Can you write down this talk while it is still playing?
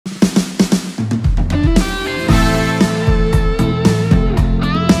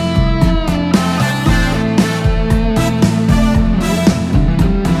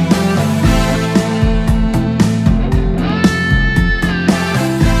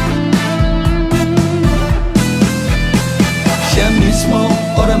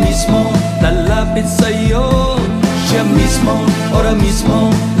ora mismo, lalapit sa'yo. Siya mismo, ora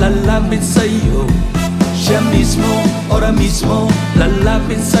mismo, lalapit sa'yo. Siya mismo, ora mismo,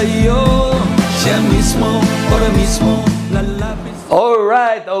 lalapit sa'yo. Siya mismo, ora mismo, lalapit sa'yo.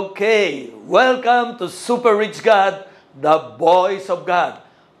 Alright, okay. Welcome to Super Rich God, the voice of God.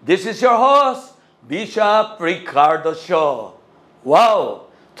 This is your host, Bishop Ricardo Sio. Wow!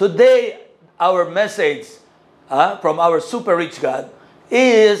 Today, our message from our Super Rich God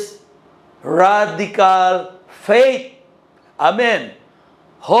is radical faith. Amen.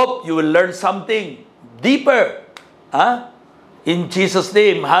 Hope you will learn something deeper. In Jesus'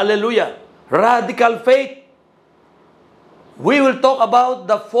 name, hallelujah. Radical faith. We will talk about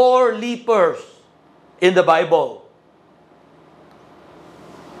the 4 lepers in the Bible.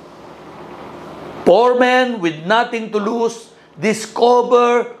 4 men with nothing to lose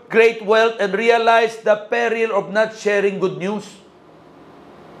discover great wealth and realize the peril of not sharing good news.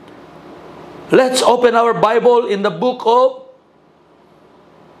 Let's open our Bible in the book of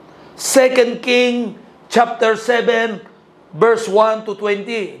 2 Kings chapter 7 verse 1 to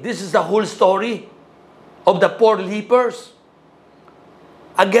 20. This is the whole story of the 4 lepers.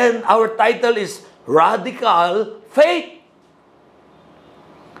 Again, our title is Radical Faith.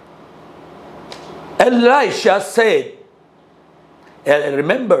 Elisha said, and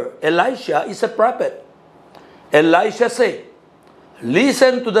remember, Elisha is a prophet. Elisha said,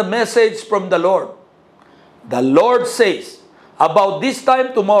 listen to the message from the Lord. The Lord says, about this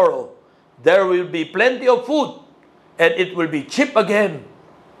time tomorrow, there will be plenty of food, and it will be cheap again.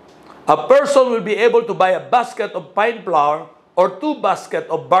 A person will be able to buy a basket of fine flour or 2 baskets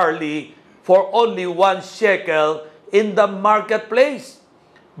of barley for only 1 shekel in the marketplace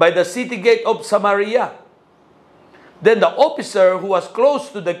by the city gate of Samaria. Then the officer who was close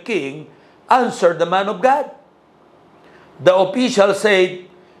to the king answered the man of God. The official said,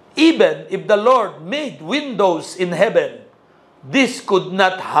 even if the Lord made windows in heaven, this could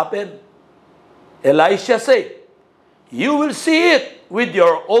not happen. Elisha said, you will see it with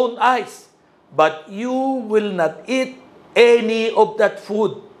your own eyes, but you will not eat any of that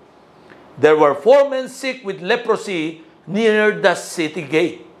food. There were 4 men sick with leprosy near the city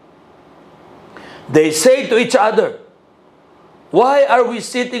gate. They say to each other, why are we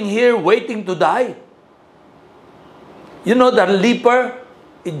sitting here waiting to die? You know, the leper,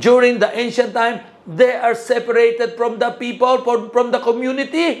 during the ancient time, they are separated from the people, from the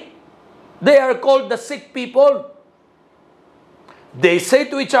community. They are called the sick people. They say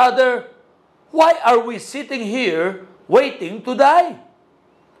to each other, why are we sitting here waiting to die?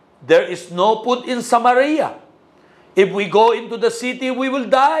 There is no food in Samaria. If we go into the city, we will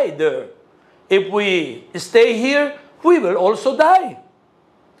die there. If we stay here, we will also die.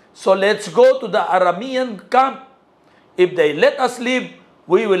 So let's go to the Aramean camp. If they let us live,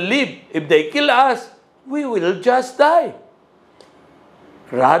 we will live. If they kill us, we will just die.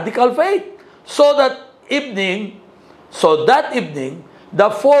 Radical faith. So that evening, the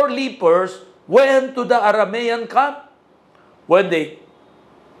 4 lepers went to the Aramean camp. When they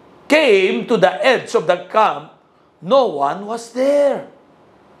came to the edge of the camp, no one was there.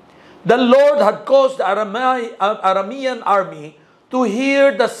 The Lord had caused the Aramean army to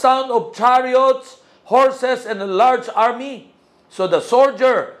hear the sound of chariots, horses, and a large army. So the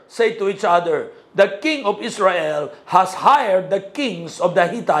soldiers say to each other, the king of Israel has hired the kings of the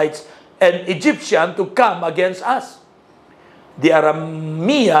Hittites and Egyptians to come against us. The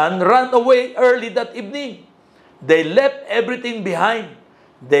Aramean ran away early that evening. They left everything behind.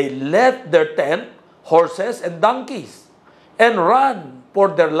 They left their tent, horses, and donkeys, and ran for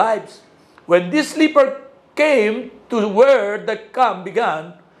their lives. When this leper came to where the camp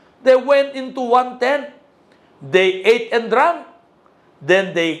began, they went into one tent. They ate and drank.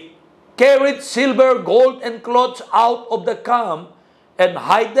 Then they carried silver, gold, and clothes out of the camp and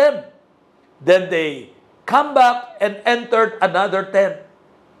hid them. Then they come back and entered another tent.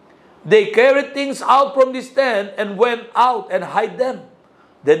 They carried things out from this tent and went out and hid them.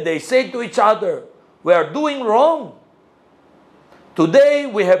 Then they said to each other, we are doing wrong. Today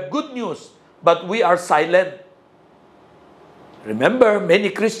we have good news, but we are silent. Remember, many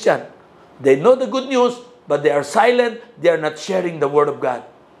Christians, they know the good news, but they are silent. They are not sharing the Word of God.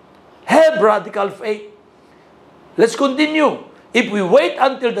 Have radical faith. Let's continue. If we wait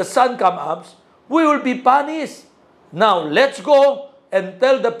until the sun comes up, we will be punished. Now, let's go and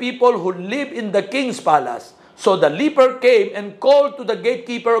tell the people who live in the king's palace. So the leper came and called to the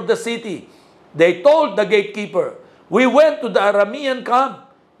gatekeeper of the city. They told the gatekeeper, we went to the Aramean camp,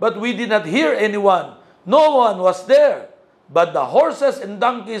 but we did not hear anyone. No one was there, but the horses and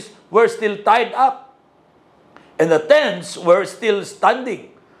donkeys were still tied up. and the tents were still standing.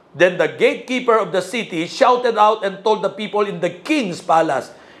 Then the gatekeeper of the city shouted out and told the people in the king's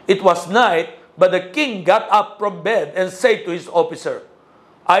palace. It was night, but the king got up from bed and said to his officer,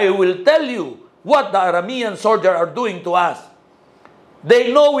 I will tell you what the Aramean soldiers are doing to us.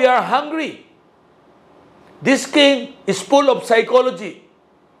 They know we are hungry. This king is full of psychology.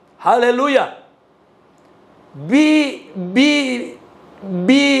 Hallelujah. Be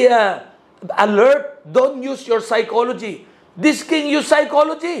alert. Don't use your psychology. This king used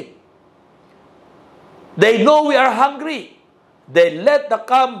psychology. They know we are hungry. They left the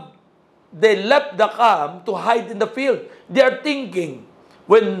camp to hide in the field. They are thinking,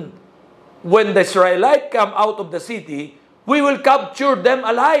 when the Israelites come out of the city, we will capture them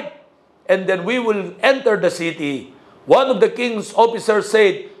alive, and then we will enter the city. One of the king's officers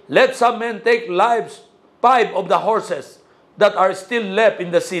said, let some men take 5 of the horses that are still left in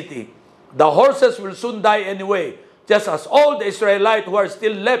the city. The horses will soon die anyway. Just as all the Israelites who are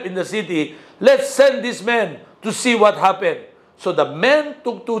still left in the city, let's send these men to see what happened. So the men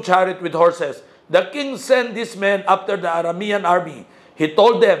took 2 chariots with horses. The king sent these men after the Aramean army. He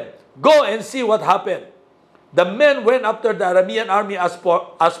told them, go and see what happened. The men went after the Aramean army as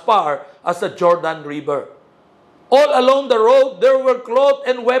far as the Jordan River. All along the road, there were cloth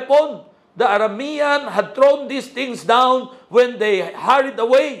and weapons. The Aramean had thrown these things down when they hurried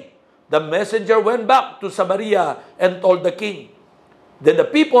away. The messenger went back to Samaria and told the king. Then the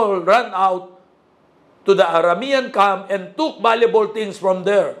people ran out to the Aramean camp and took valuable things from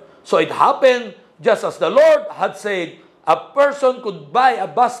there. So it happened just as the Lord had said, a person could buy a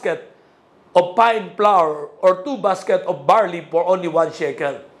basket of fine flour or 2 baskets of barley for only 1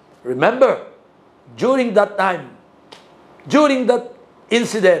 shekel. Remember, during that time, during that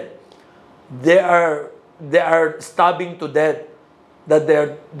incident, they are starving to death. That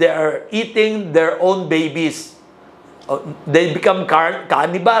they are eating their own babies. They become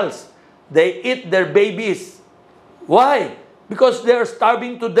cannibals. They eat their babies. Why? Because they are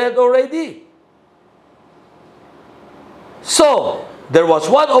starving to death already. So, there was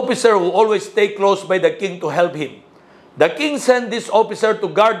one officer who always stayed close by the king to help him. The king sent this officer to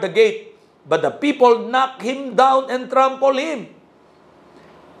guard the gate, but the people knocked him down and trampled him.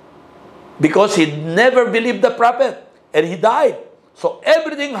 Because he never believed the prophet, and he died. So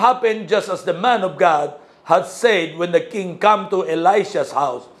everything happened just as the man of God had said when the king came to Elisha's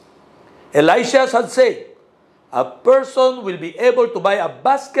house. Elisha had said, a person will be able to buy a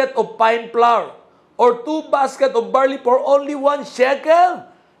basket of fine flour or 2 baskets of barley for only 1 shekel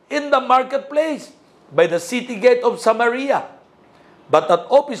in the marketplace by the city gate of Samaria. But that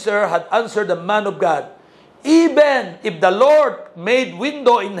officer had answered the man of God, even if the Lord made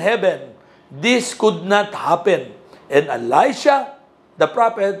window in heaven, this could not happen. And Elisha, the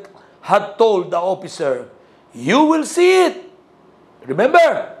prophet, had told the officer, you will see it.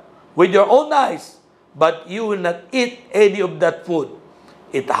 Remember, with your own eyes, but you will not eat any of that food.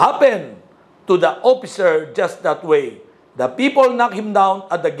 It happened to the officer just that way. The people knocked him down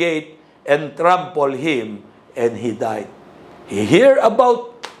at the gate and trampled him, and he died. He heard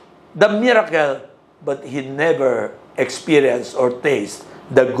about the miracle, but he never experienced or tasted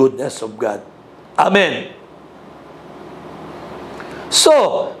the goodness of God. Amen.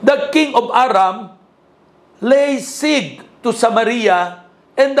 So, the king of Aram lays siege to Samaria,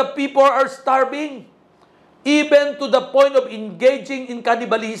 and the people are starving, even to the point of engaging in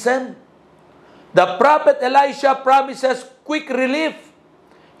cannibalism. The prophet Elisha promises quick relief.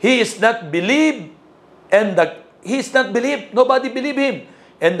 He is not believed, nobody believed him.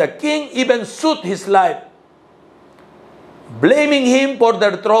 And the king even sued his life, blaming him for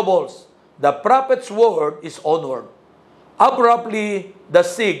their troubles. The prophet's word is honored. Abruptly, the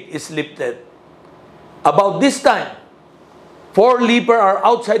siege is lifted. About this time, 4 lepers are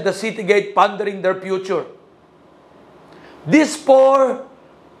outside the city gate pondering their future. These 4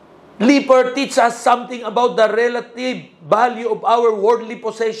 lepers teach us something about the relative value of our worldly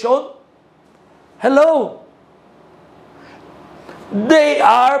possession. Hello. They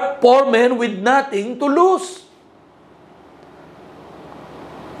are poor men with nothing to lose.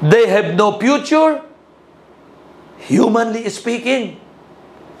 They have no future. Humanly speaking,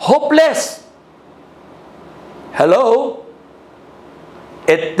 hopeless. Hello?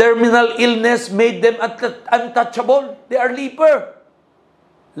 A terminal illness made them untouchable. They are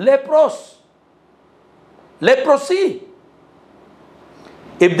leprosy.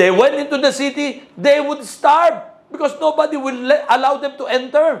 If they went into the city, they would starve because nobody will allow them to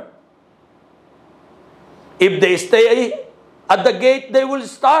enter. If they stay at the gate, they will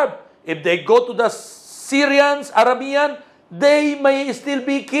starve. If they go to the Syrians, Aramean, they may still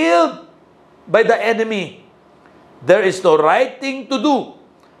be killed by the enemy. there is no right thing to do.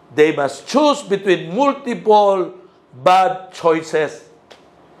 They must choose between multiple bad choices.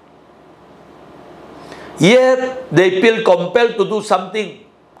 Yet, they feel compelled to do something.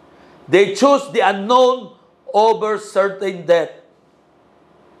 They choose the unknown over certain death.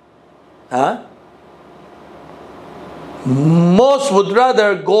 Huh? Most would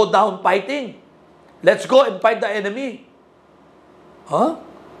rather go down fighting. Let's go and fight the enemy. Huh?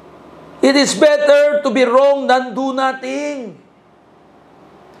 It is better to be wrong than do nothing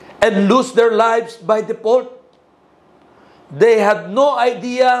and lose their lives by default. They had no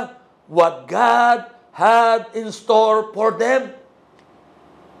idea what God had in store for them.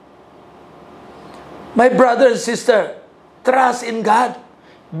 My brother and sister, trust in God.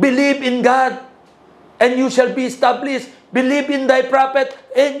 Believe in God, and you shall be established. Believe in thy prophet,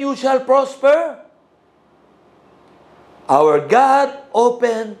 and you shall prosper. Our God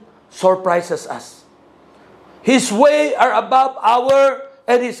often surprises us. His way are above our,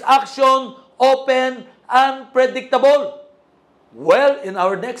 and His action often unpredictable. Well, in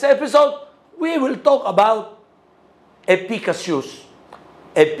our next episode, we will talk about efficacious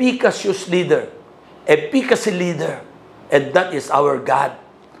leader, efficacy leader, and that is our God,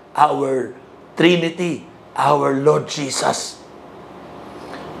 our Trinity, our Lord Jesus.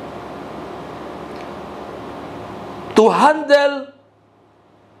 To handle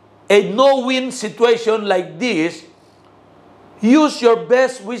a no-win situation like this, use your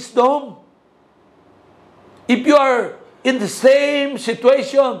best wisdom. If you are in the same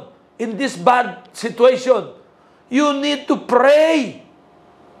situation, in this bad situation, you need to pray.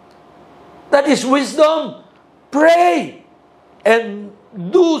 That is wisdom. Pray and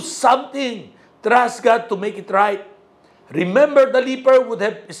do something. Trust God to make it right. Remember, the leper would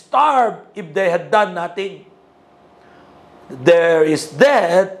have starved if they had done nothing. There is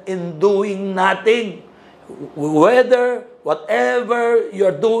death in doing nothing. Whatever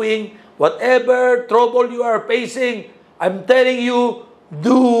you're doing, whatever trouble you are facing, I'm telling you,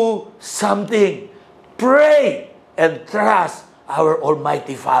 do something. Pray and trust our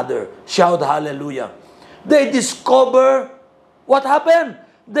Almighty Father. Shout hallelujah. They discover what happened.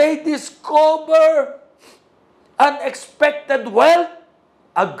 They discover unexpected wealth,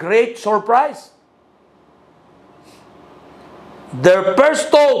 a great surprise. Their first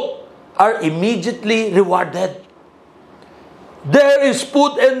thought are immediately rewarded. There is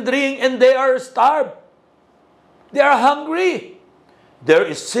food and drink, and they are starved. They are hungry. There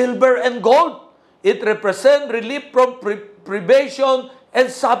is silver and gold. It represents relief from privation and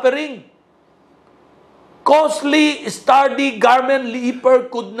suffering. Costly, sturdy garment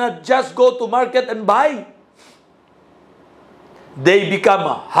leper could not just go to market and buy. They become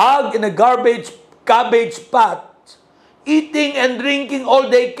a hog in a cabbage pot, eating and drinking all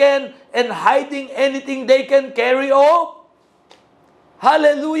they can and hiding anything they can carry off.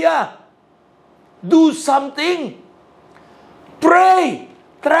 Hallelujah! Do something. Pray.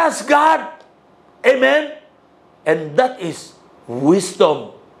 Trust God. Amen? And that is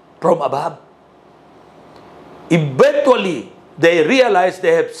wisdom from above. Eventually, they realize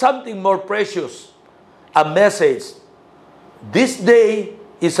they have something more precious. A message. This day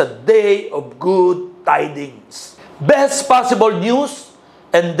is a day of good tidings. Best possible news,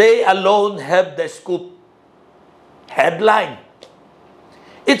 and they alone have the scoop. Headline.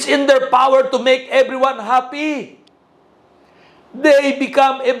 It's in their power to make everyone happy. They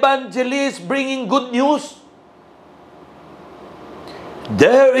become evangelists bringing good news.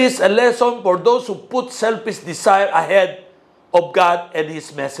 There is a lesson for those who put selfish desire ahead of God and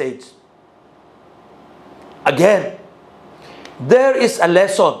His message. Again, there is a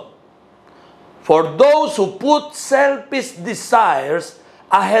lesson for those who put selfish desires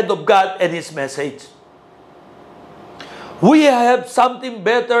ahead of God and His message. We have something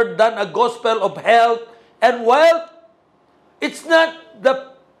better than a gospel of health and wealth. It's not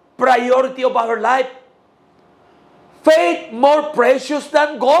the priority of our life. Faith more precious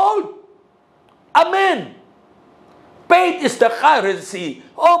than gold. Amen. Faith is the currency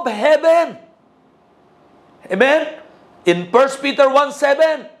of heaven. Amen. In 1 Peter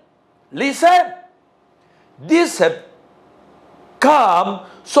 1:7, listen. These have come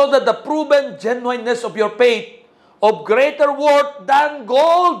so that the proven genuineness of your faith, of greater worth than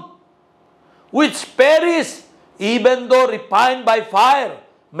gold, which perish, even though refined by fire,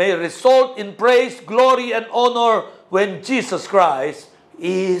 may result in praise, glory, and honor when Jesus Christ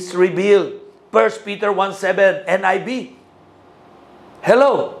is revealed. 1 Peter 1:7, NIV.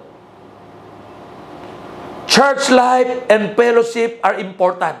 Hello. Church life and fellowship are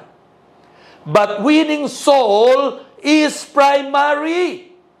important. But winning soul is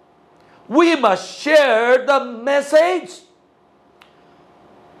primary. we must share the message.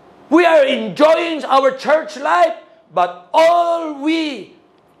 We are enjoying our church life, but all we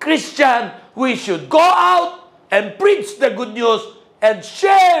Christian, we should go out and preach the good news and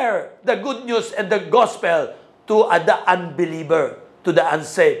share the good news and the gospel to the unbeliever, to the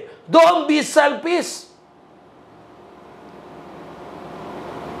unsaved. Don't be selfish.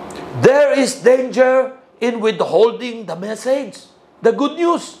 There is danger in withholding the message, the good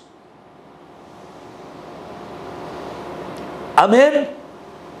news. Amen?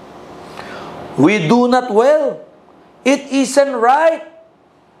 We do not well. It isn't right.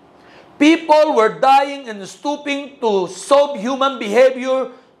 People were dying and stooping to subhuman behavior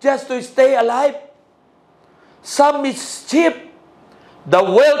just to stay alive. Some mischief. The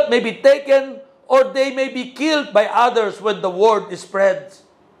wealth may be taken or they may be killed by others when the word is spread.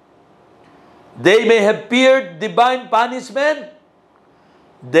 They may have feared divine punishment.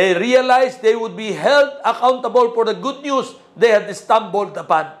 They realized they would be held accountable for the good news they had stumbled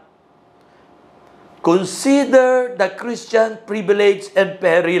upon. Consider the Christian privilege and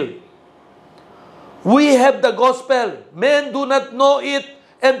peril. We have the gospel. Men do not know it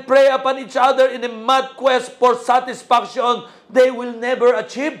and prey upon each other in a mad quest for satisfaction they will never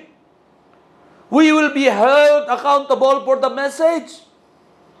achieve. We will be held accountable for the message.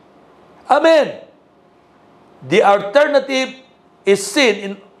 Amen. The alternative is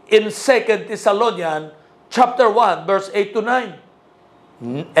seen in 2 Thessalonians chapter 1, verse 8 to 9.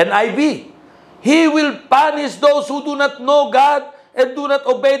 NIV. He will punish those who do not know God and do not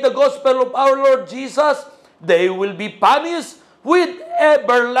obey the gospel of our Lord Jesus. They will be punished with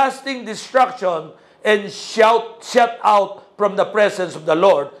everlasting destruction and shut out from the presence of the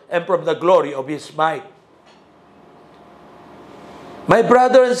Lord and from the glory of His might. My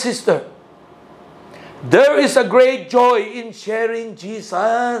brother and sister, there is a great joy in sharing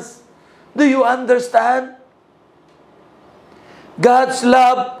Jesus. Do you understand? God's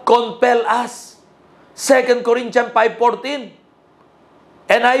love compels us. 2 Corinthians 5:14.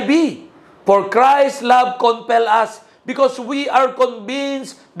 NIV. For Christ's love compels us because we are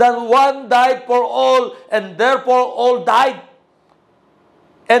convinced that one died for all and therefore all died.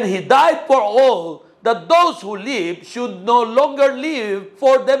 And He died for all, that those who live should no longer live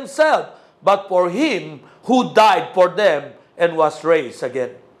for themselves, but for Him who died for them and was raised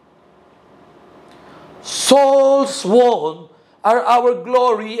again. Souls won are our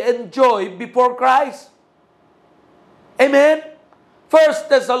glory and joy before Christ. Amen? 1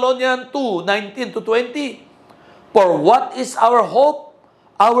 Thessalonians 2, 19 to 20. For what is our hope,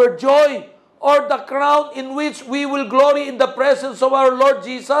 our joy, or the crown in which we will glory in the presence of our Lord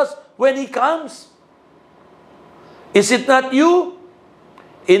Jesus when He comes? Is it not you?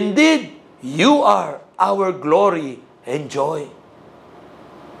 Indeed, you are our glory and joy.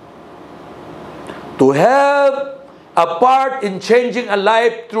 To have a part in changing a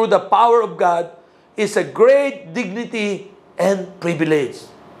life through the power of God is a great dignity and privilege.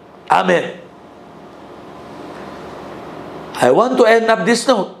 Amen. I want to end up this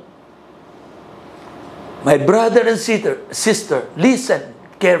note. My brother and sister, listen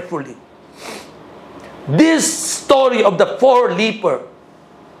carefully. This story of the four lepers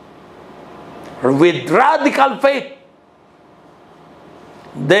with radical faith,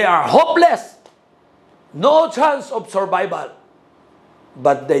 they are hopeless. No chance of survival.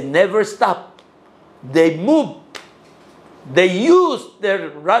 But they never stop. They moved. They used their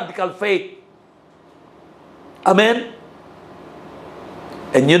radical faith. Amen?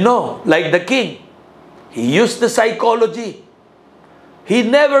 And you know, like the king, he used the psychology. He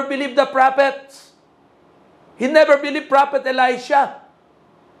never believed the prophets. He never believed Prophet Elisha.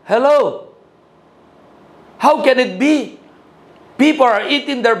 Hello? How can it be? People are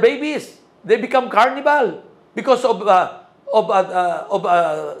eating their babies. They become carnivore because of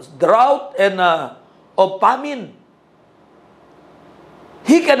drought and of famine.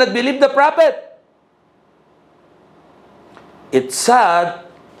 He cannot believe the prophet. It's sad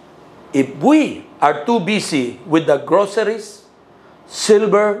if we are too busy with the groceries,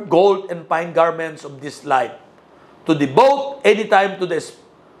 silver, gold, and fine garments of this life to devote any time to this.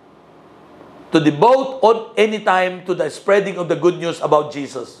 To devote on any time to the spreading of the good news about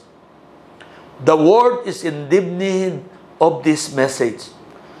Jesus. The world is in deep need of this message.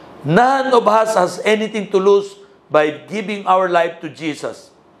 None of us has anything to lose by giving our life to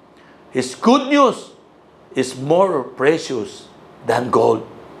Jesus. His good news is more precious than gold.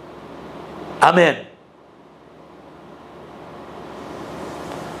 Amen.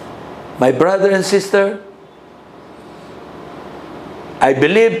 My brother and sister, I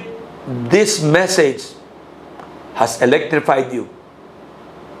believe this message has electrified you.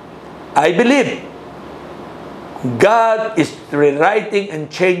 I believe God is rewriting and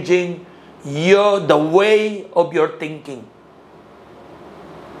changing the way of your thinking.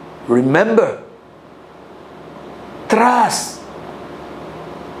 Remember, trust,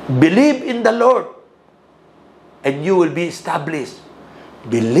 believe in the Lord, and you will be established.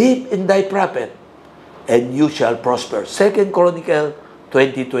 Believe in thy prophet, and you shall prosper. 2 Chronicles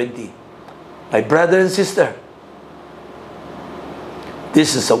 20:20. My brother and sister,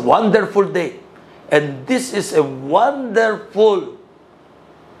 this is a wonderful day. And this is a wonderful,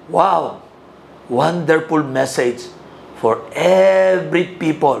 wonderful message for every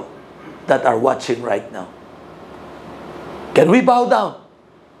people that are watching right now. Can we bow down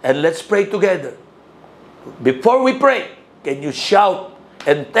and let's pray together? Before we pray, can you shout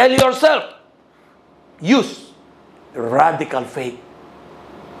and tell yourself, use radical faith.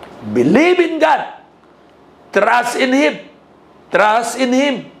 Believe in God. Trust in Him. Trust in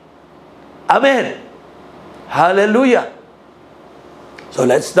Him. Amen. Hallelujah. So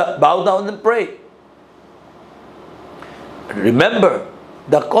let's bow down and pray. Remember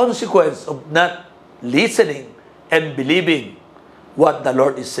the consequence of not listening and believing what the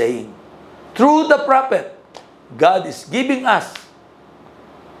Lord is saying. Through the prophet, God is giving us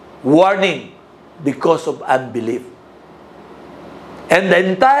warning because of unbelief. And the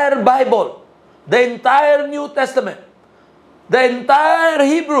entire Bible, the entire New Testament, the entire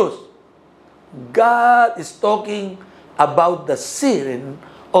Hebrews, God is talking about the sin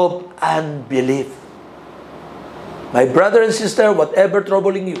of unbelief. My brother and sister, whatever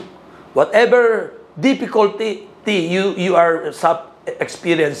troubling you, whatever difficulty you are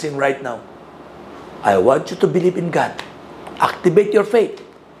experiencing right now, I want you to believe in God. Activate your faith.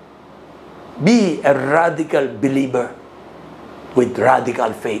 Be a radical believer with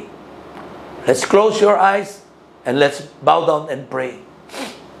radical faith. Let's close your eyes and let's bow down and pray.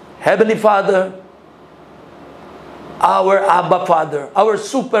 Heavenly Father, our Abba Father, our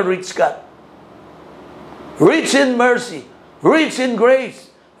super rich God, rich in mercy, rich in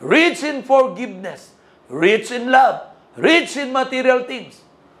grace, rich in forgiveness, rich in love, rich in material things.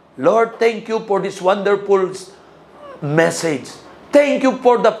 Lord, thank you for this wonderful message. Thank you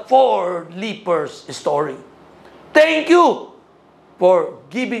for the 4 lepers story. Thank you for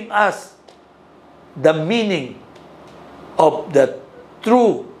giving us the meaning of the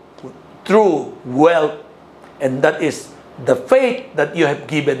true wealth, and that is the faith that you have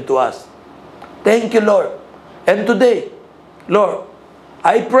given to us. Thank you, Lord. And today, Lord,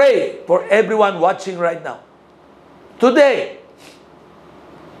 I pray for everyone watching right now. Today,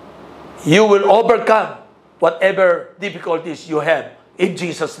 you will overcome whatever difficulties you have in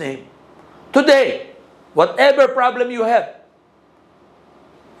Jesus' name. Today, whatever problem you have,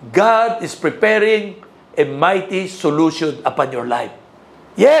 God is preparing a mighty solution upon your life.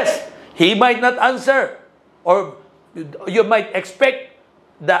 Yes, He might not answer, or you might expect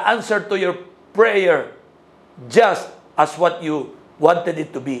the answer to your prayer just as what you wanted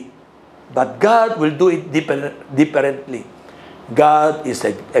it to be. But God will do it differently. God is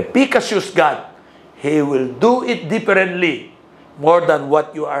a efficacious God. He will do it differently, more than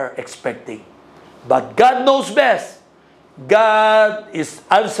what you are expecting. But God knows best. God is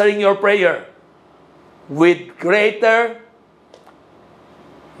answering your prayer with greater,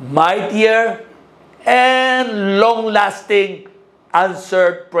 mightier, and long-lasting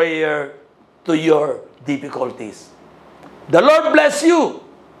answered prayer to your difficulties. The Lord bless you.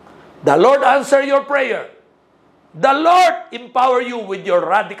 The Lord answer your prayer. The Lord empower you with your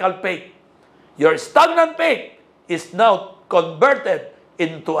radical faith. Your stagnant faith is now converted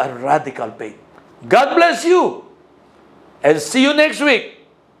into a radical faith. God bless you. And see you next week.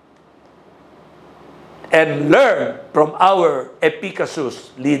 And learn from our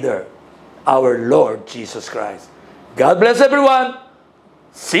efficacious leader, our Lord Jesus Christ. God bless everyone.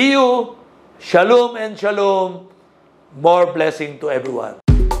 See you. Shalom and shalom. More blessing to everyone.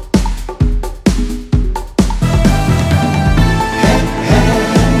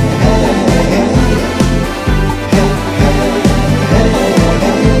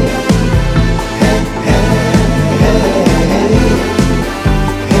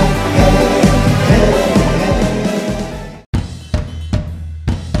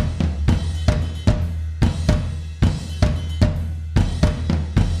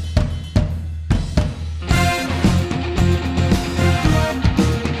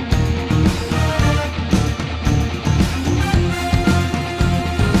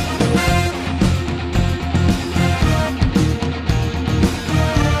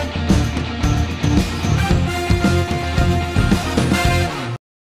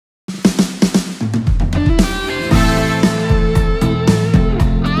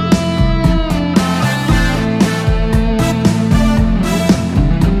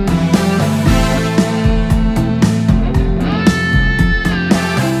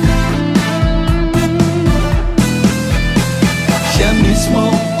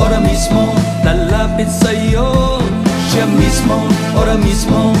 mismo, lalapit sa'yo. Siya mismo, ora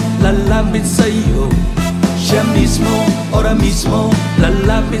mismo, lalapit sa'yo. Siya mismo, ora mismo,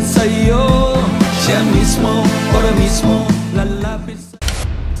 lalapit sa'yo. Siya mismo, ora mismo, lalapit sa'yo.